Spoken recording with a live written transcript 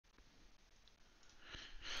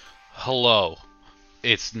Hello.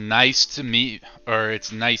 It's nice to meet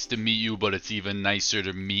you, but it's even nicer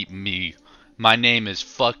to meet me. My name is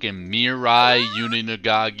fucking Mirai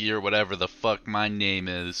Uninagagi or whatever the fuck my name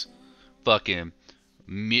is. Fucking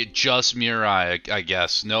just Mirai, I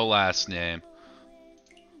guess. No last name.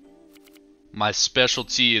 My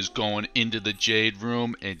specialty is going into the Jade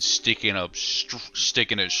Room and sticking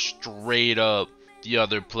it straight up the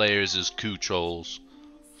other players' cooch holes.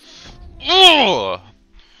 Ugh!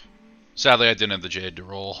 Sadly, I didn't have the Jade to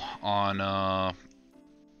roll on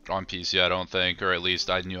PC, I don't think, or at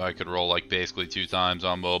least I knew I could roll like basically 2 times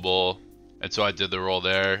on mobile, and so I did the roll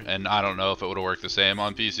there. And I don't know if it would have worked the same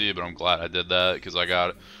on PC, but I'm glad I did that because I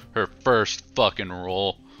got her first fucking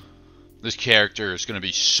roll. This character is gonna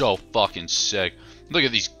be so fucking sick. Look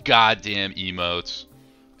at these goddamn emotes,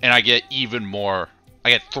 and I get even more.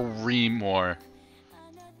 I get 3 more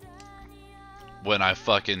when I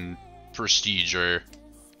fucking prestige her.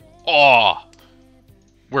 Oh,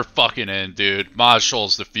 we're fucking in, dude.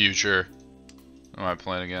 Marshal's the future. Who am I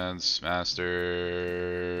playing against?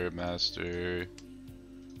 Master 2,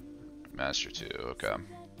 okay.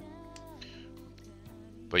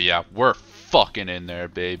 But yeah, we're fucking in there,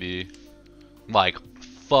 baby. Like,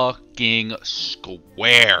 fucking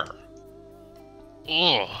square.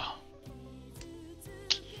 Ugh.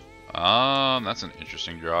 That's an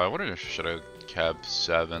interesting draw. I wonder if I should have kept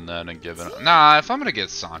 7 then and given. Nah, if I'm gonna get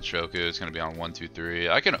Sanchoku, it's gonna be on 1, 2, 3.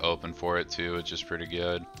 I can open for it too, which is pretty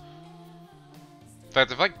good. In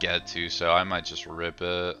fact, if I get to, so I might just rip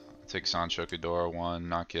it. Take Sanchoku Dora 1,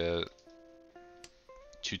 not get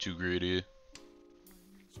too greedy.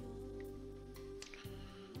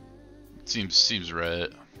 Seems right.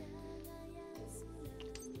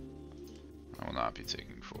 I will not be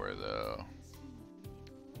taking 4 though.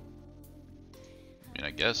 I mean,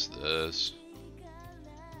 I guess this.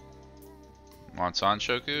 Want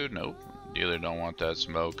Sanchoku? Nope. Dealer don't want that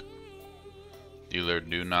smoke. Dealer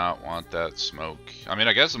do not want that smoke. I mean,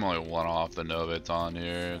 I guess I'm only 1 off the Novaton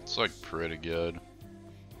here. It's like pretty good.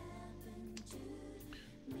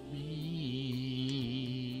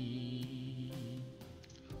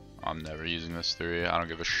 I'm never using this 3. I don't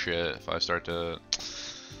give a shit if I start to...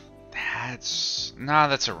 That's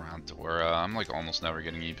around Dora. I'm like almost never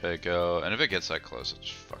getting Ipeko. And if it gets that close, I'll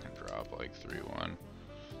just fucking drop like 3-1.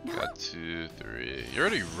 Got 2, 3. You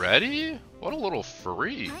already ready? What a little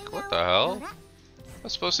freak. What the hell?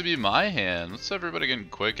 That's supposed to be my hand. Let's everybody getting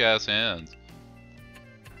quick ass hands.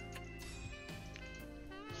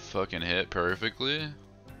 Fucking hit perfectly.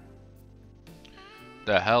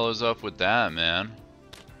 The hell is up with that, man?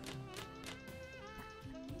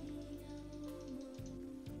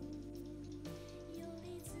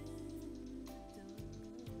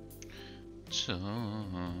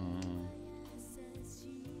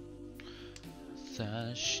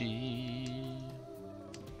 Sashi.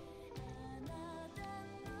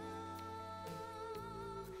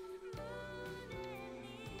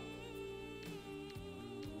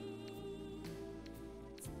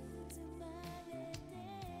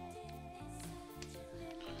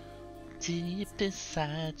 Deep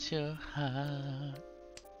inside your heart.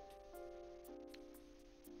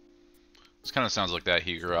 This kind of sounds like that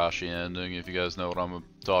Higurashi ending, if you guys know what I'm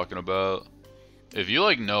talking about. If you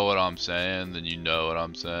like know what I'm saying, then you know what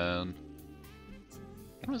I'm saying.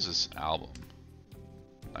 What is this album?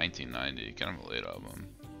 1990, kind of a late album.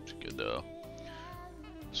 It's good though.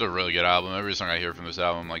 It's a really good album. Every song I hear from this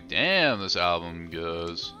album, I'm like, damn, this album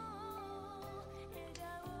goes.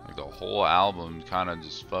 Like the whole album kind of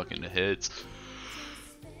just fucking hits.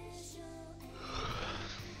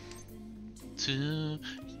 To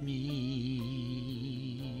me.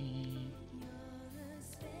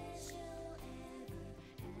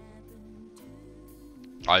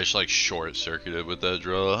 I just like short circuited with that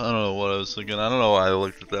draw. I don't know what I was thinking. I don't know why I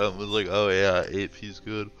looked at that and was like, oh yeah, 8P's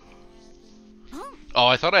good. Oh,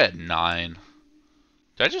 I thought I had 9.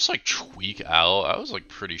 Did I just like tweak out? I was like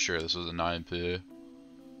pretty sure this was a 9P.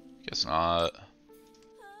 Guess not.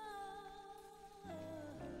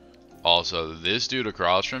 Also, this dude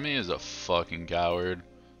across from me is a fucking coward.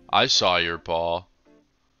 I saw your paw.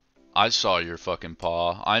 I saw your fucking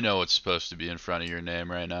paw. I know what's supposed to be in front of your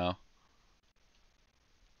name right now.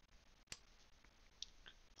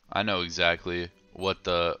 I know exactly what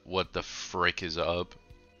the frick is up.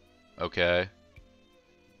 Okay.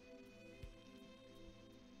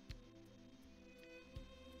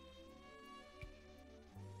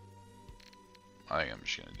 I think I'm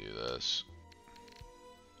just gonna do this.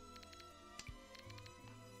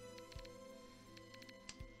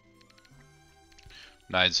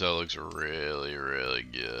 Nightso looks really, really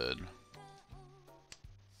good.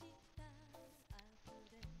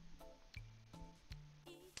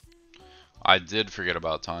 I did forget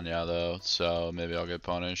about Tanya though, so maybe I'll get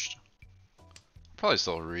punished. Probably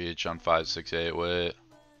still reach on 5, 6, 8 weight.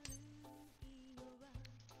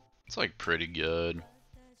 It's like pretty good.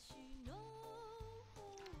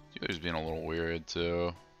 Dealer's being a little weird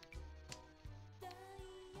too.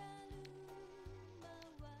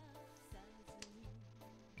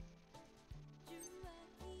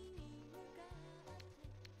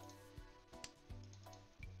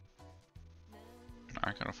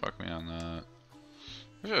 Not gonna fuck me on that.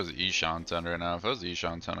 I wish I was Ishan 10 right now. If I was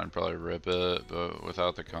Ishan 10, I'd probably rip it, but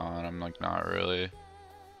without the con, I'm like not really.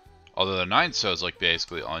 Although the 9 so is like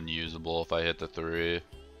basically unusable if I hit the 3.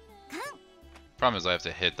 Problem is I have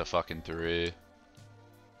to hit the fucking 3.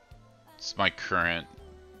 It's my current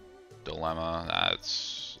dilemma.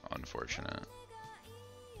 That's unfortunate.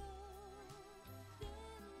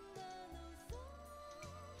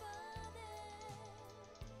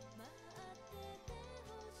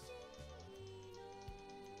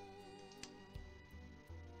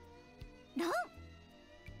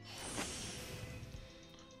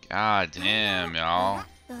 God damn, y'all.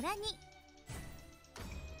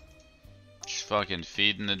 Just fucking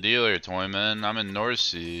feeding the dealer, Toyman. I'm in North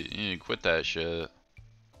Sea. You need to quit that shit.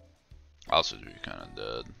 I also drew kind of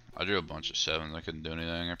dead. I drew a bunch of 7s. I couldn't do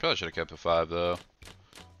anything. I probably should have kept a 5 though.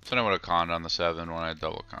 So I would have conned on the 7 when I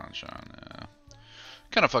double con shot. Yeah.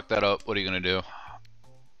 Kind of fucked that up. What are you gonna do?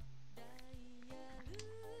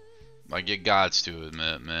 Like, it gots to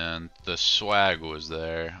admit, man, the swag was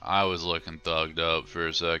there. I was looking thugged up for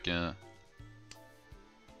a second.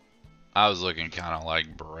 I was looking kind of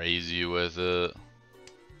like brazy with it.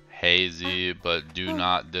 Hazy, but do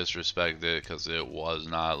not disrespect it because it was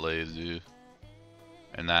not lazy.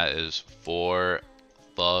 And that is for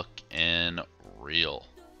fucking real.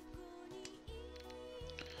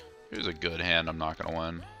 Here's a good hand I'm not going to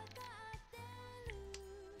win.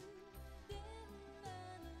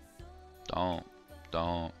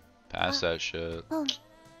 Don't. Pass that shit.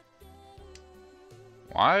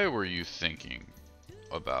 Why were you thinking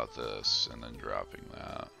about this and then dropping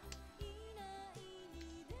that?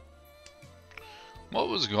 What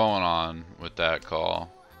was going on with that call?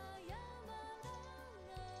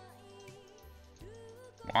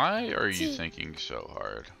 Why are you thinking so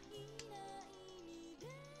hard?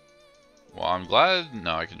 Well, I'm glad.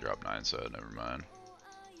 No, I can drop 9, so never mind.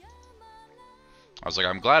 I was like,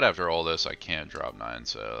 I'm glad after all this I can't drop 9,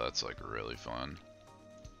 so that's like really fun.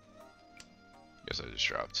 Guess I just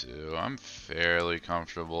dropped 2. I'm fairly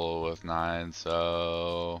comfortable with 9,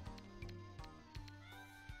 so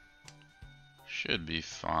should be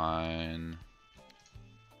fine.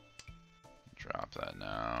 Drop that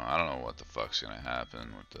now. I don't know what the fuck's gonna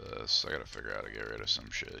happen with this. I gotta figure out how to get rid of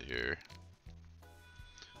some shit here.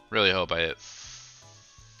 Really hope I hit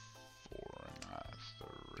 4, not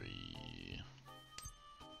 3.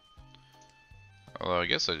 Although I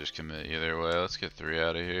guess I just commit either way. Let's get 3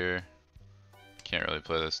 out of here. Can't really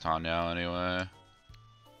play this Tanyao anyway.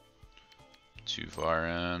 Too far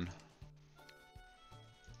in.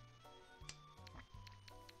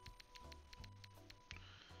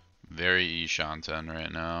 Very Ishan 10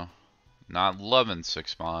 right now. Not loving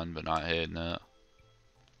 6-mon, but not hating it.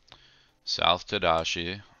 South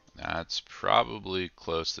Tadashi. That's probably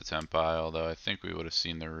close to Tenpai, although I think we would have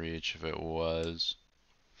seen the reach if it was.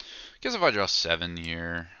 I guess if I draw 7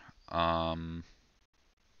 here, I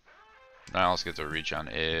also get to reach on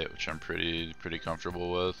 8, which I'm pretty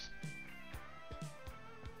comfortable with.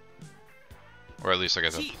 Or at least I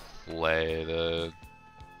get to play the...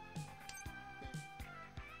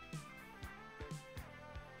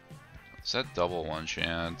 Is that double 1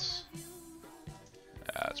 chance?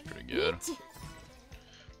 Yeah, that's pretty good.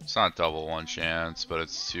 It's not double 1 chance, but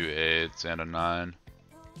it's 2 8s and a 9.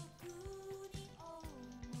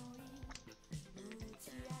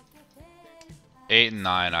 Eight and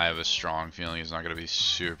 9, I have a strong feeling is not going to be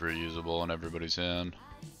super usable in everybody's hand.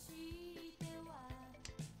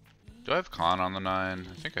 Do I have con on the 9?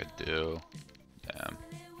 I think I do. Damn.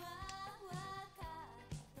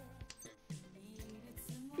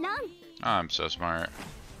 I'm so smart.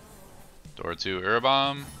 Door 2,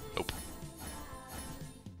 Urabomb. Nope.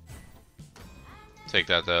 Take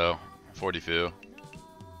that though. 42.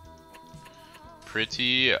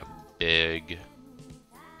 Pretty big.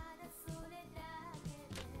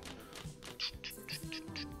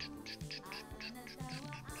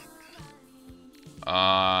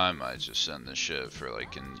 I might just send this shit for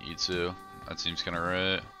like an Itsu. That seems kind of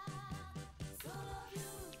right.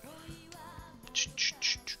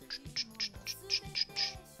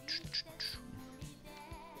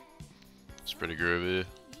 It's pretty groovy.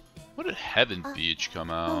 What did Heaven Beach come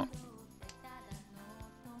out?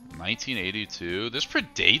 1982? This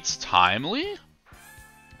predates Timely?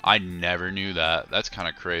 I never knew that. That's kind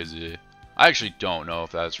of crazy. I actually don't know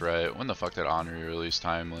if that's right. When the fuck did Henri release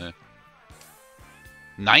Timely?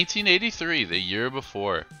 1983, the year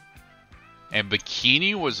before. And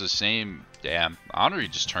Bikini was the same. Damn, Henri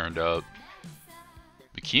just turned up.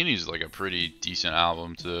 Bikini's like a pretty decent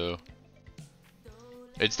album too.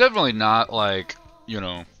 It's definitely not like, you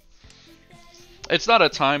know, it's not a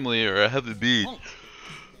Timely or a Heavy Beat.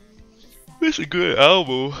 It's a good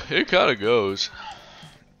album. It kind of goes.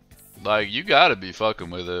 Like, you gotta be fucking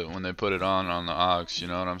with it when they put it on the aux, you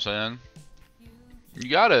know what I'm saying? You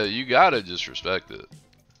gotta just respect it.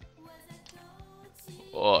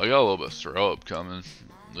 Oh, I got a little bit of throw up coming.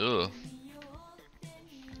 Ugh.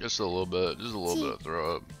 Just a little bit of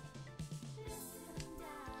throw up.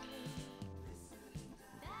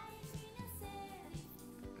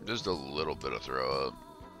 Just a little bit of throw up.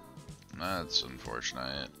 That's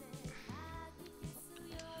unfortunate.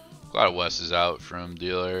 Glad Wes is out from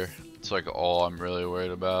dealer. It's like all I'm really worried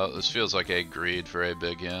about. This feels like a greed for a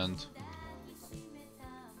big hand.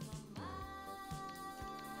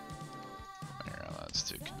 Yeah, that's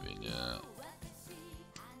too convenient.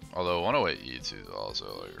 Although 108E2 is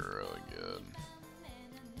also like really good.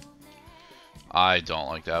 I don't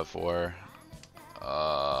like that 4.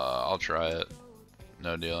 I'll try it.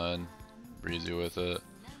 No dealing. Breezy with it.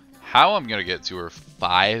 How I'm gonna get to her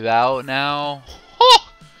 5 out now?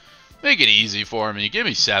 Make it easy for me. Give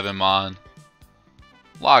me 7, man.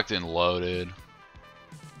 Locked and loaded.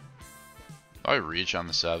 I reach on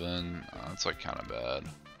the 7. That's like kind of bad.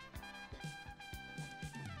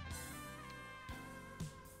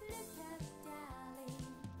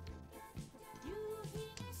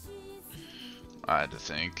 I had to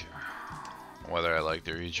think whether I like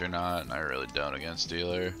the reach or not, and I really don't against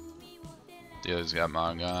dealer. Dealer's got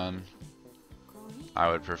Mongon. I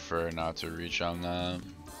would prefer not to reach on that.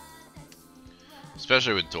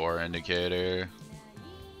 Especially with door indicator.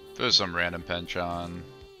 If there's some random penchant,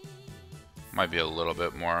 might be a little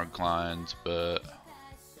bit more inclined, but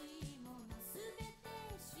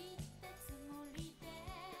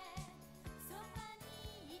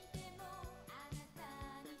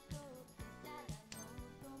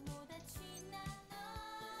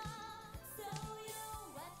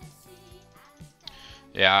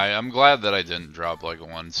yeah, I'm glad that I didn't drop like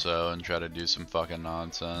 1 so and try to do some fucking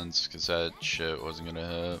nonsense, because that shit wasn't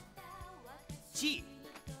gonna hit.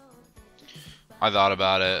 I thought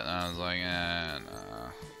about it and I was like, eh, nah.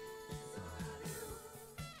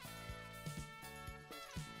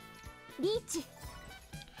 Riichi.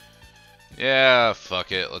 Yeah,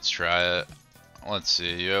 fuck it, let's try it. Let's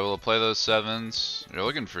see, you able to play those 7s? You're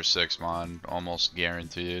looking for 6, mon, almost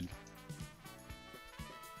guaranteed.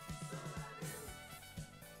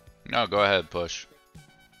 No, go ahead, push.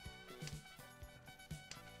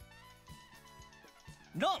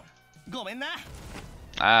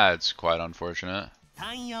 Ah, it's quite unfortunate.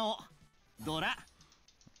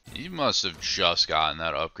 You must have just gotten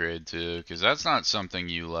that upgrade too, because that's not something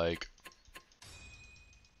you like.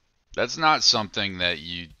 That's not something that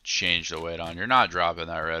you change the weight on. You're not dropping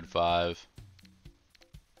that red 5.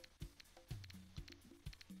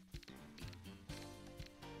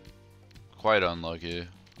 Quite unlucky.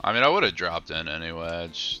 I mean, I would have dropped in anyway. I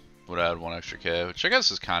just would have had 1 extra K, which I guess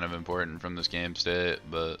is kind of important from this game state,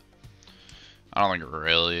 but I don't think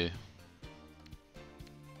really.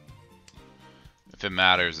 If it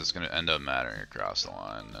matters, it's going to end up mattering across the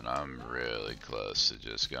line, and I'm really close to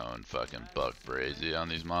just going fucking buck brazy on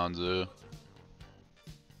these Monzu.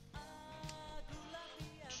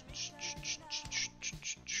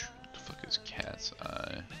 What the fuck is Cat's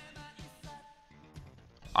Eye?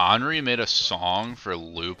 Henri made a song for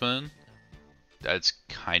Lupin? That's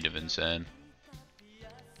kind of insane.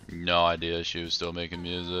 No idea she was still making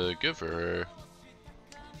music. Good for her.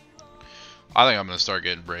 I think I'm gonna start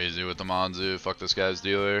getting brazy with the Monzu. Fuck this guy's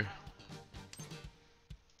dealer.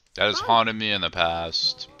 That has haunted me in the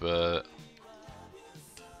past, but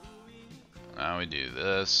now we do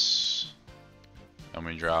this. And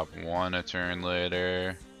we drop 1 a turn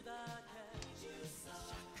later.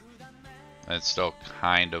 It still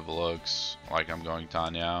kind of looks like I'm going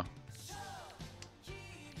Tanya.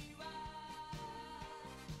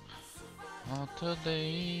 Alta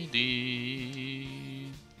lady.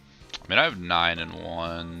 I mean, I have 9 and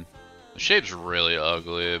 1. The shape's really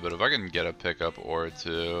ugly, but if I can get a pickup or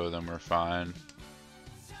 2, then we're fine.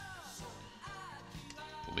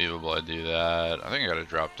 Believable I do that. I think I gotta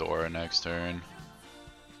drop Dora next turn.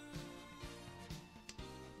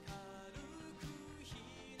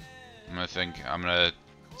 I'm gonna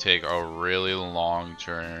take a really long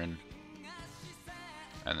turn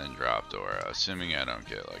And then drop Dora, assuming I don't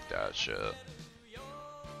get like that shit.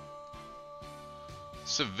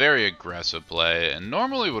 It's a very aggressive play, and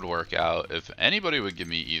normally would work out if anybody would give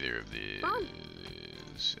me either of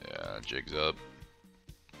these. Yeah, jigs up.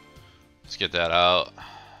 Let's get that out.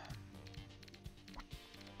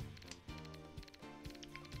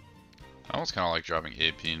 I almost kind of like dropping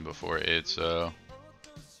 18 before 8, so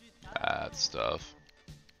that's tough.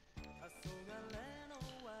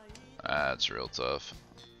 That's real tough.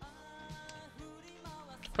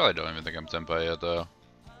 Probably don't even think I'm Tenpai yet, though.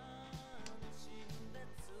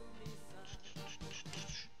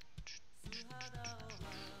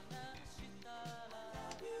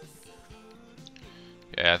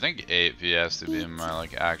 Yeah, I think 8P has to be my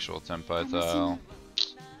like actual Tenpai tile.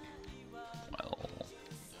 Well,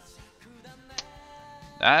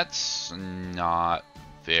 that's not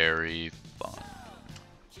very fun.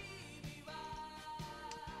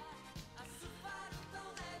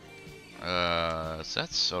 Is that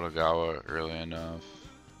Sotogawa early enough?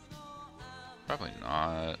 Probably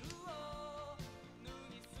not.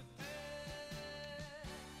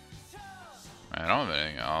 I don't have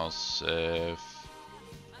anything else. If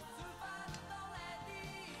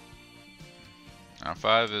now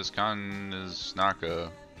 5 is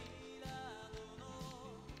Naka.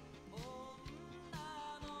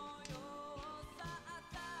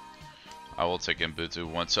 I will take Inbutsu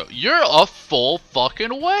once. So you're a full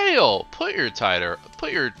fucking whale. Put your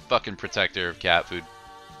fucking protector of cat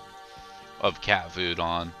food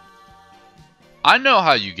on. I know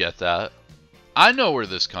how you get that. I know where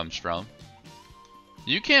this comes from.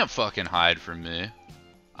 You can't fucking hide from me.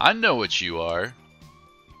 I know what you are.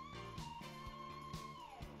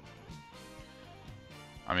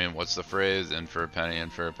 I mean, what's the phrase? In for a penny, in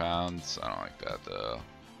for a pound. I don't like that though.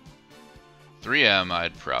 3M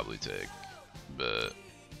I'd probably take, but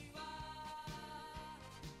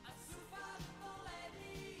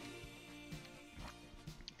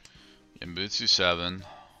Inbutsu 7.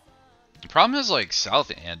 The problem is like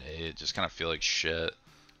South and 8 just kind of feel like shit.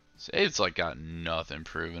 So 8's like got nothing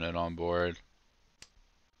proving it on board.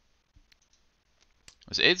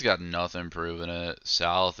 This 8's got nothing proving it.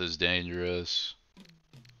 South is dangerous.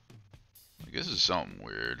 Like this is something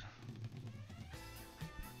weird.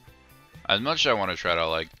 As much as I want to try to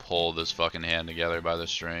like pull this fucking hand together by the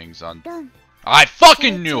strings on. I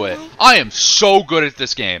fucking knew it! I am so good at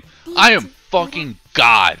this game. I am fucking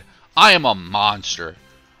God. I am a monster.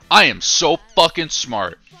 I am so fucking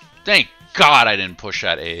smart. Thank God I didn't push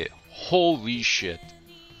that 8. Holy shit.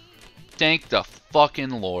 Thank the fucking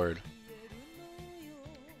Lord.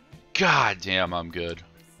 God damn, I'm good.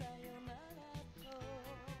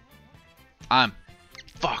 I'm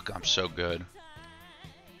so good.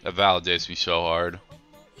 That validates me so hard.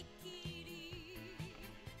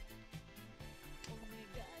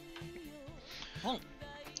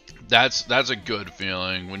 That's a good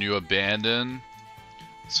feeling when you abandon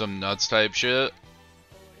some nuts type shit,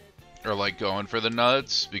 or like going for the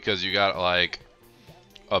nuts because you got like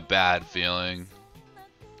a bad feeling,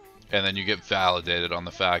 and then you get validated on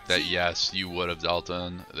the fact that yes, you would have dealt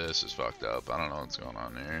in. This is fucked up. I don't know what's going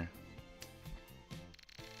on here.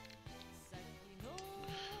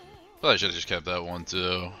 But I should have just kept that one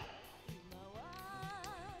too.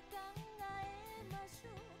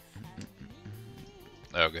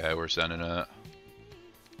 Okay, we're sending it.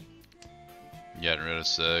 Getting rid of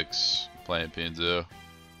 6. Playing Pinzu.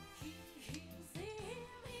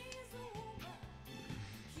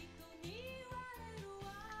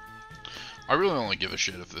 I really only give a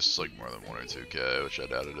shit if this is like more than 1 or 2k, which I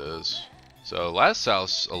doubt it is. So last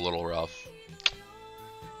house a little rough.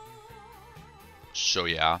 So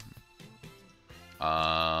yeah.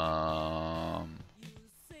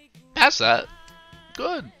 Past that.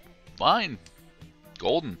 Good. Fine.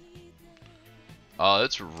 Golden.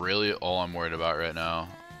 That's really all I'm worried about right now.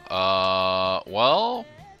 Well,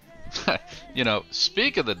 you know,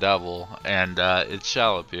 speak of the devil, and it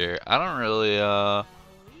shall appear. I don't really, I'm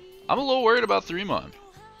a little worried about 3-mon.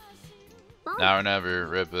 Now or never,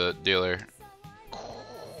 rip it, dealer.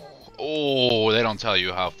 Oh, they don't tell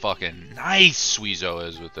you how fucking nice Suizo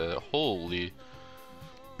is with it. Holy.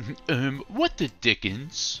 What the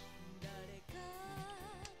dickens?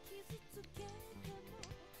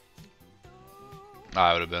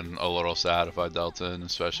 I would have been a little sad if I dealt in,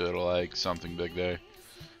 especially to like something big there.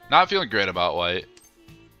 Not feeling great about white.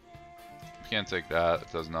 Can't take that.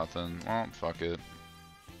 It does nothing. Well, fuck it.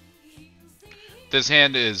 This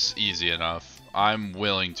hand is easy enough. I'm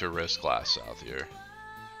willing to risk glass south here.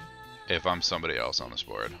 If I'm somebody else on this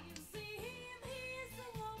board.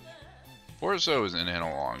 Forzo is in hand a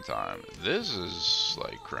long time. This is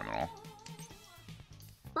like criminal.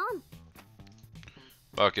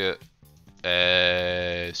 Fuck it.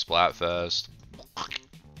 Hey, Splatfest.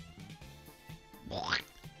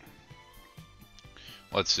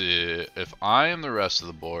 Let's see. If I am the rest of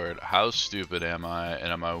the board, how stupid am I,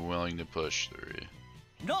 and am I willing to push 3?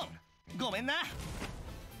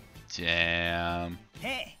 Damn.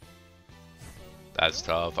 That's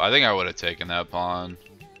tough. I think I would have taken that pawn.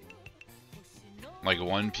 Like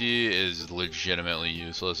 1p is legitimately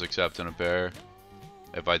useless except in a pair.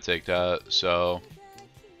 If I take that, so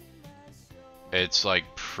it's like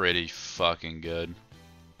pretty fucking good.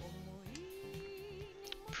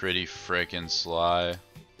 Pretty frickin' sly.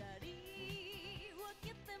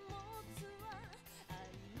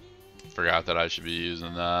 Forgot that I should be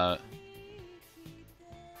using that.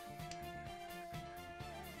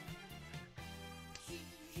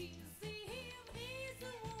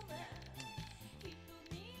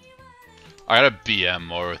 I gotta BM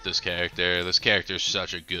more with this character. This character is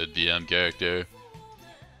such a good BM character.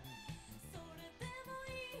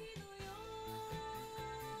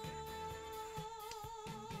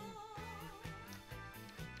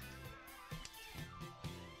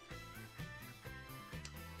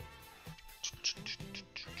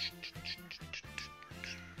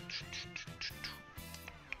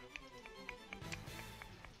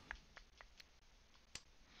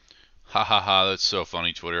 Ha ha ha, that's so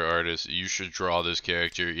funny, Twitter artist. You should draw this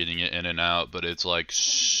character eating it in and out, but it's like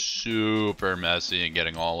super messy and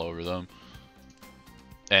getting all over them.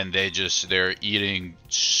 And they're eating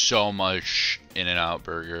so much in and out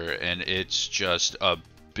burger, and it's just a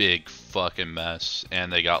big fucking mess.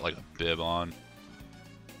 And they got like a bib on.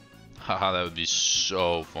 Haha, that would be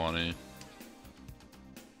so funny.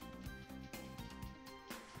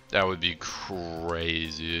 That would be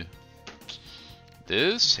crazy.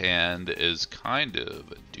 This hand is kind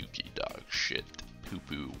of a dookie dog shit. Poo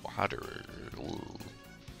poo water.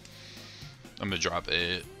 I'm gonna drop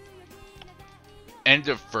 8. End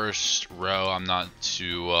of first row, I'm not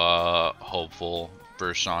too hopeful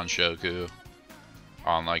for Sanshoku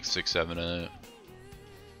on like 6, 7, 8.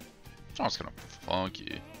 Sounds kind of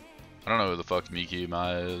funky. I don't know who the fuck Miki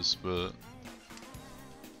Mai is, but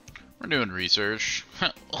we're doing research.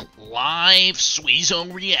 Live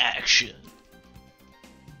Suizo reaction.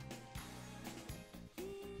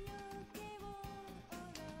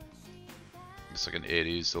 It's like an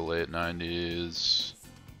 80s to late 90s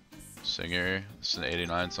singer. This is an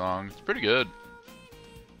 89 song. It's pretty good.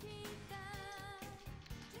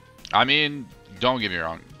 I mean, don't get me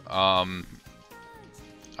wrong.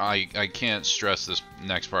 I can't stress this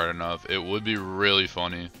next part enough. It would be really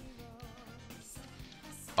funny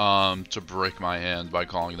to break my hand by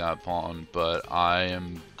calling that pawn, but I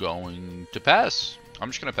am going to pass. I'm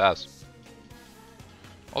just gonna pass.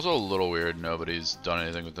 Also a little weird, nobody's done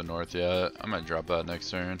anything with the north yet. I might drop that next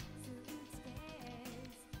turn.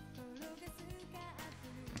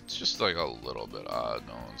 It's just like a little bit odd,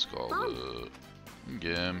 no one's called it.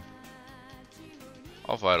 Game.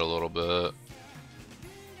 I'll fight a little bit.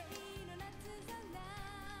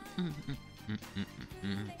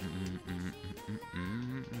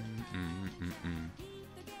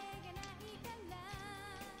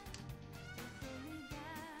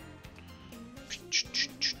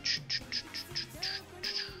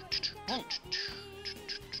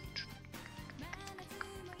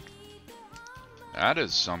 That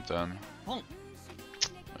is something.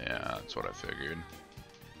 Yeah, that's what I figured.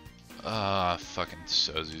 Fucking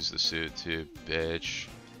Sozu's the suit too, bitch.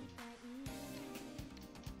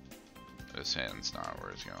 This hand's not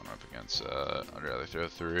worth going up against I'd rather throw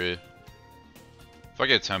 3. If I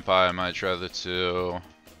get Tenpai, I might try the 2.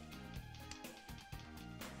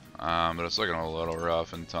 But it's looking a little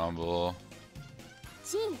rough and tumble.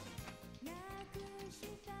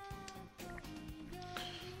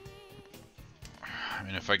 I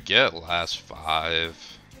mean, if I get last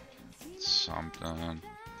 5, something.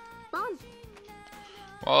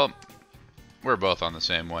 Well, we're both on the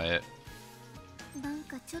same weight.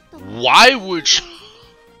 Why would you...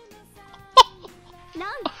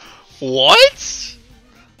 What?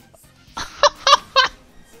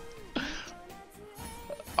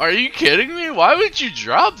 Are you kidding me? Why would you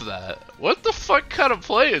drop that? What the fuck kind of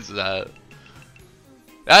play is that?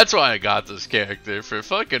 That's why I got this character, for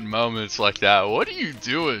fucking moments like that. What are you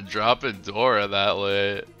doing dropping Dora that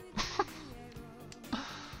late?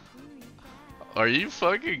 Are you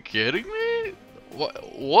fucking kidding me?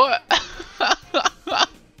 What?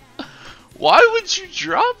 Why would you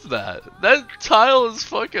drop that? That tile is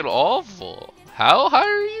fucking awful. How high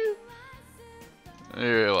are you?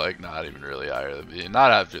 You're like not even really higher than me.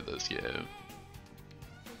 Not after this game.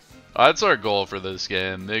 That's our goal for this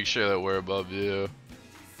game. Make sure that we're above you.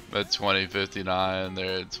 At 2059,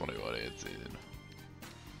 they're at 2118.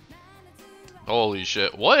 Holy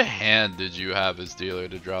shit. What hand did you have as dealer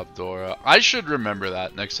to drop Dora? I should remember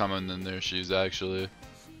that next time I'm in their shoes, actually.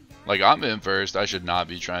 Like, I'm in first. I should not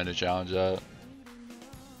be trying to challenge that.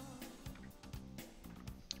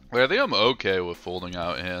 Like, I think I'm okay with folding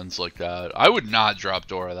out hands like that. I would not drop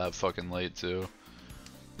Dora that fucking late, too.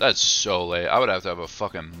 That's so late. I would have to have a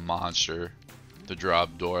fucking monster to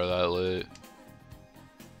drop Dora that late.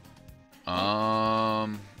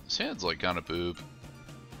 This hand's like kind of poop.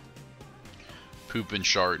 Pooping,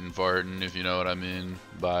 shartin', farting, if you know what I mean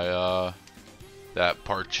by that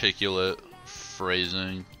particulate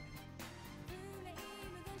phrasing.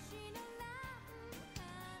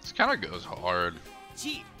 This kind of goes hard.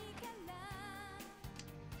 7,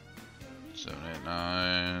 8,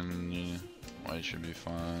 9. White should be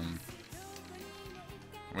fine.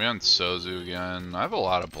 We on Sozu again. I have a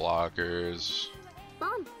lot of blockers.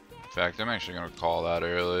 In fact, I'm actually gonna call that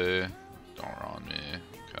early. Don't run me.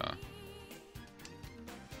 Okay.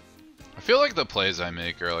 I feel like the plays I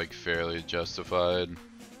make are like fairly justified.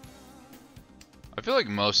 I feel like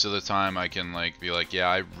most of the time I can like be like, yeah,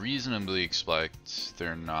 I reasonably expect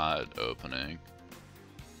they're not opening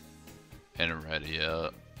and ready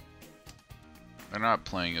yet. They're not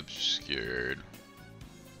playing obscured.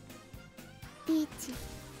 Riichi.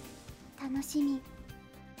 楽しみ.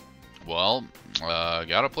 Well,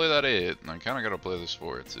 gotta play that 8. I kinda gotta play this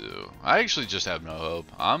 4 too. I actually just have no hope.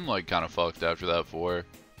 I'm like kinda fucked after that 4.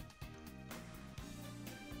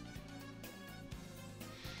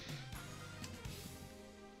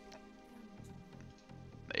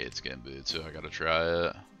 The 8's getting booed, so I gotta try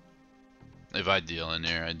it. If I deal in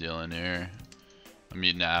here, I deal in here. I'm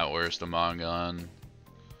eating at worst a Mongon.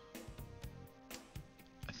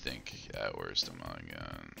 I think at worst a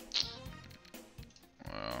Mongon.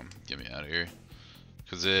 Well, get me out of here.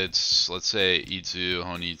 Because it's, let's say, E2,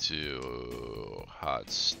 Hon-E2,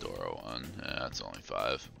 Hot Dora 1. Yeah, that's only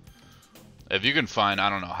 5. If you can find, I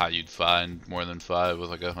don't know how you'd find more than 5 with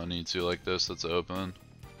like a Hon-E2 like this that's open.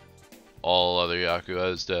 All other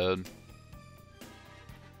Yakuza is dead.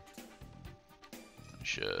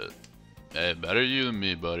 Shit. Hey, better you than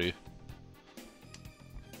me, buddy.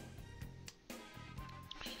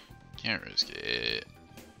 Can't risk it.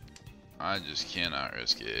 I just cannot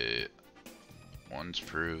risk it. One's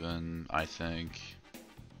proven, I think.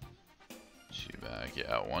 2 back.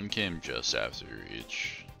 Yeah, 1 came just after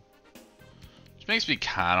Riichi. Which makes me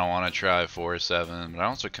kind of want to try 4-7, but I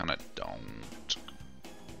also kind of don't.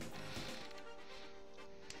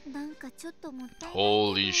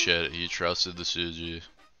 Holy shit, he trusted the Suji.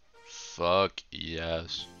 Fuck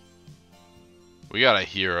yes. We got a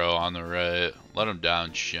hero on the right. Let him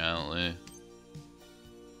down gently.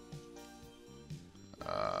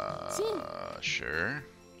 Sure.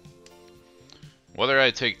 Whether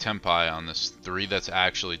I take Tenpai on this 3 that's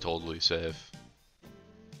actually totally safe.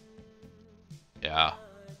 Yeah.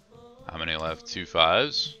 How many left? 2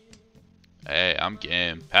 5s? Hey, I'm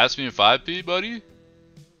game. Pass me a 5p, buddy?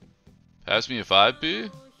 Pass me a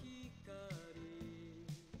 5p?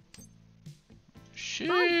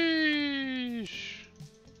 Sheesh.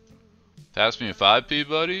 Pass me a 5p,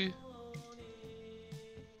 buddy?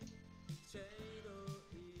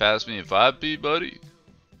 Pass me a 5p, buddy?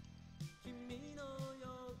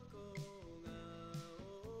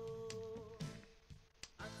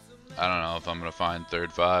 I don't know if I'm gonna find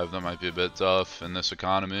third 5. That might be a bit tough in this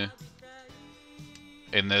economy.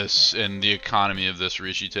 In the economy of this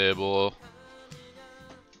Riichi table.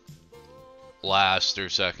 Last or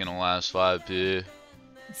second to last 5p.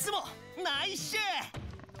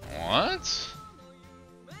 What?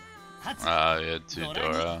 Ah, yeah, 2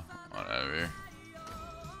 Dora. Whatever.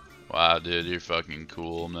 Wow, dude, you're fucking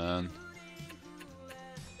cool, man.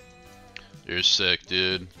 You're sick,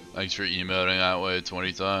 dude. Thanks for emoting that way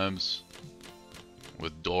 20 times.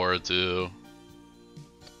 With Dora, too.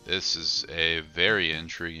 This is a very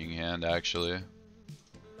intriguing hand, actually.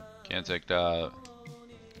 Can't take that.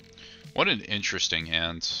 What an interesting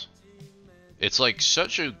hand. It's like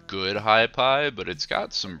such a good high pie, but it's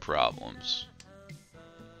got some problems.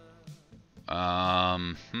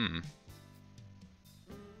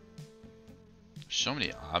 So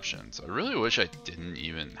many options. I really wish I didn't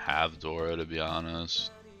even have Dora, to be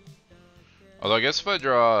honest. Although I guess if I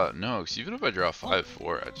draw... No, because even if I draw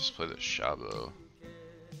 5-4, I just play the Shabo.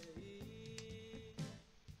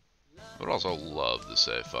 I would also love to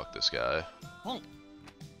say, fuck this guy.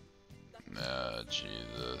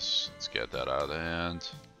 Jesus. Let's get that out of the hand.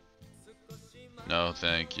 No,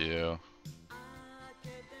 thank you.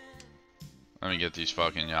 Let me get these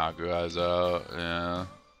fucking Yakuza out. Yeah.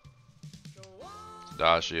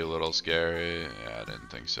 Dashi a little scary. Yeah, I didn't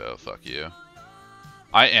think so. Fuck you.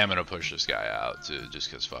 I am gonna push this guy out too,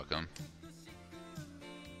 just cause fuck him.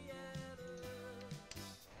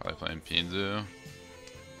 Probably playing Pinzu.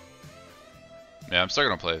 Yeah, I'm still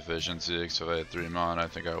gonna play efficiency, because if I had 3 mon, I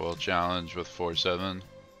think I will challenge with 4-7.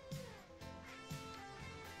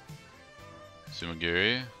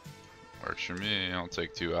 Sumagiri. Works for me. I'll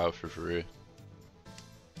take 2 out for free.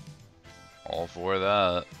 All for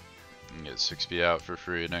that. And get 6p out for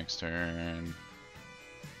free next turn.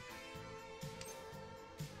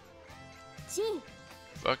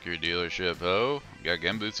 Fuck your dealership, ho. Got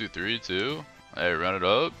Genbutsu 3 too. Hey, run it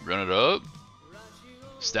up, run it up.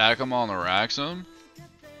 Stack them on the Raxum.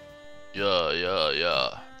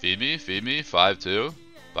 Yeah. Feed me, 5-2.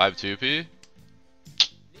 5-2p.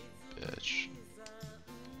 Bitch.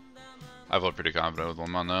 I feel pretty confident with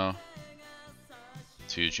 1 mon though.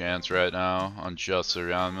 2 chance right now on just the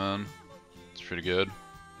round man. It's pretty good.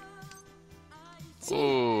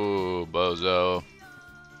 Ooh, bozo.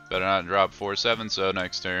 Better not drop 4-7 so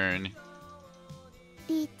next turn.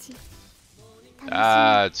 Riichi.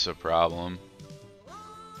 That's a problem.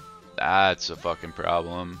 That's a fucking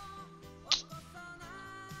problem.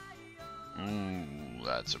 Ooh,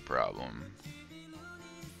 that's a problem.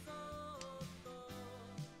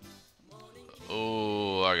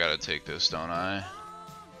 Oh, I gotta take this, don't I?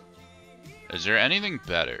 Is there anything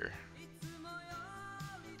better?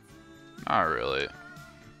 Not really.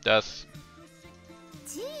 Death.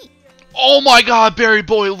 Oh my god, Berry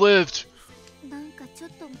Boy lived!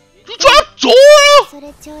 You dropped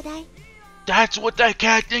Dora?! That's what that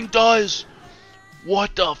cat thing does!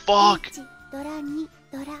 What the fuck?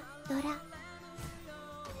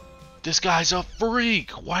 This guy's a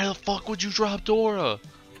freak! Why the fuck would you drop Dora?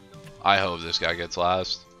 I hope this guy gets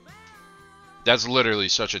last. That's literally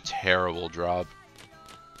such a terrible drop.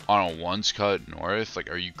 On a once cut north? Like,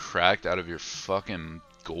 are you cracked out of your fucking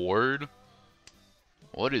gourd?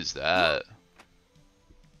 What is that?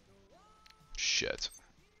 Shit.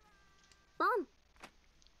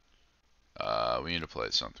 We need to play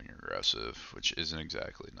something aggressive, which isn't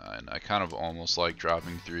exactly 9. I kind of almost like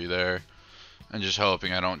dropping 3 there. And just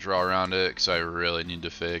hoping I don't draw around it, because I really need to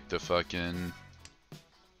fake the fucking...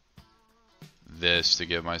 this to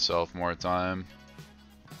give myself more time.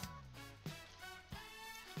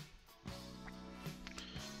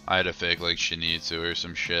 I had to fake like Shinitsu or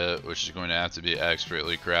some shit, which is going to have to be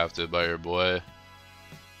expertly crafted by your boy.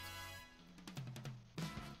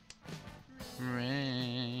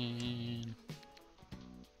 Rain.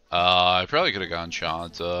 I probably could have gone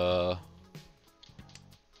Chanta.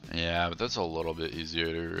 Yeah, but that's a little bit easier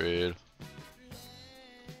to read.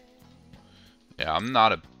 Yeah, I'm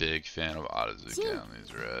not a big fan of Otazuki on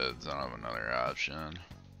these reds. I don't have another option.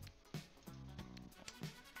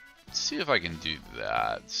 Let's see if I can do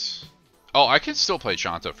that. Oh, I can still play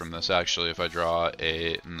Chanta from this actually if I draw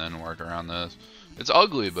 8 and then work around this. It's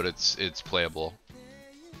ugly, but it's playable.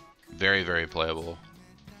 Very, very playable.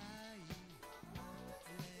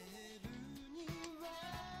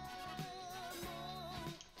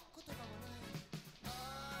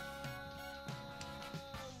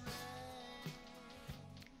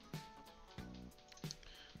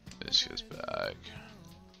 This goes back.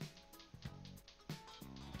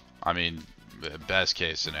 I mean, best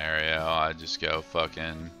case scenario, I just go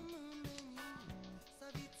fucking...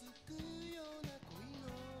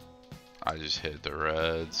 I just hit the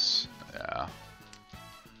reds. Yeah.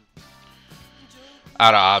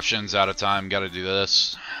 Out of options, out of time, gotta do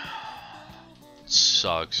this.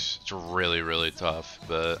 Sucks. It's really, really tough,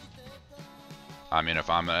 but... I mean, if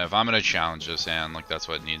I'm gonna challenge this hand, like, that's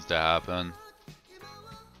what needs to happen.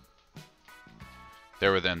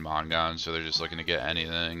 They're within Mongon, so they're just looking to get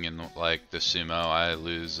anything, and like the sumo, I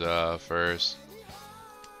lose first.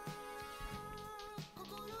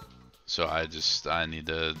 So I need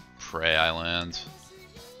to pray I land.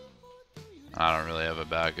 I don't really have a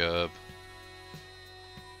backup.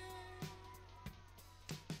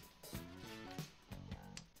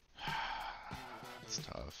 It's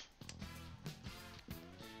tough.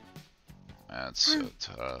 That's so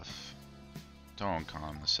tough. Don't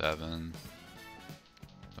calm the 7.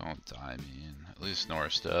 Don't die, mean. At least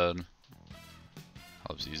North's dead.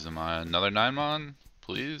 Helps ease the mind. Another 9-mon,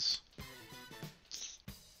 please.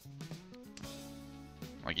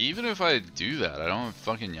 Like, even if I do that, I don't have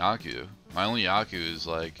fucking Yaku. My only Yaku is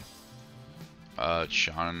like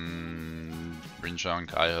Rinshan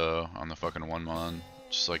Kaiho on the fucking 1-mon.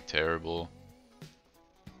 Just like terrible.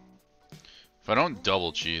 If I don't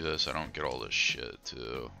double chi this, I don't get all this shit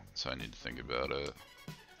too. So I need to think about it.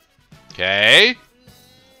 Okay.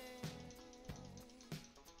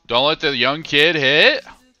 Don't let the young kid hit.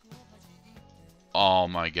 Oh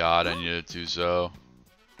my god, I needed to so.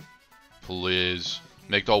 Please.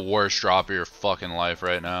 Make the worst drop of your fucking life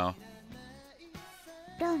right now.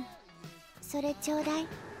 ロン、それちょうだい。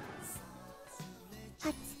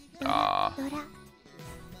発、Ah. ドラ。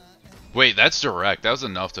Wait, that's direct. That was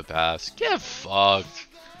enough to pass. Get fucked.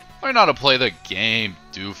 Learn how to play the game,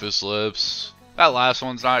 doofus lips. That last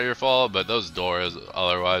one's not your fault, but those doors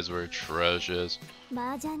otherwise were atrocious.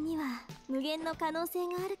 麻雀には無限の可能性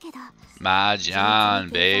があるけど。Mahjong,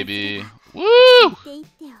 baby. Woo! 一手一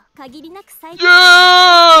手を限りなく最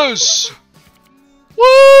Yes!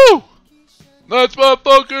 Woo! That's my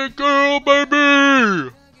fucking girl,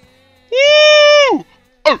 baby! Woo!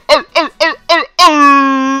 Oh, oh, oh, oh, oh,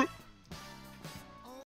 oh!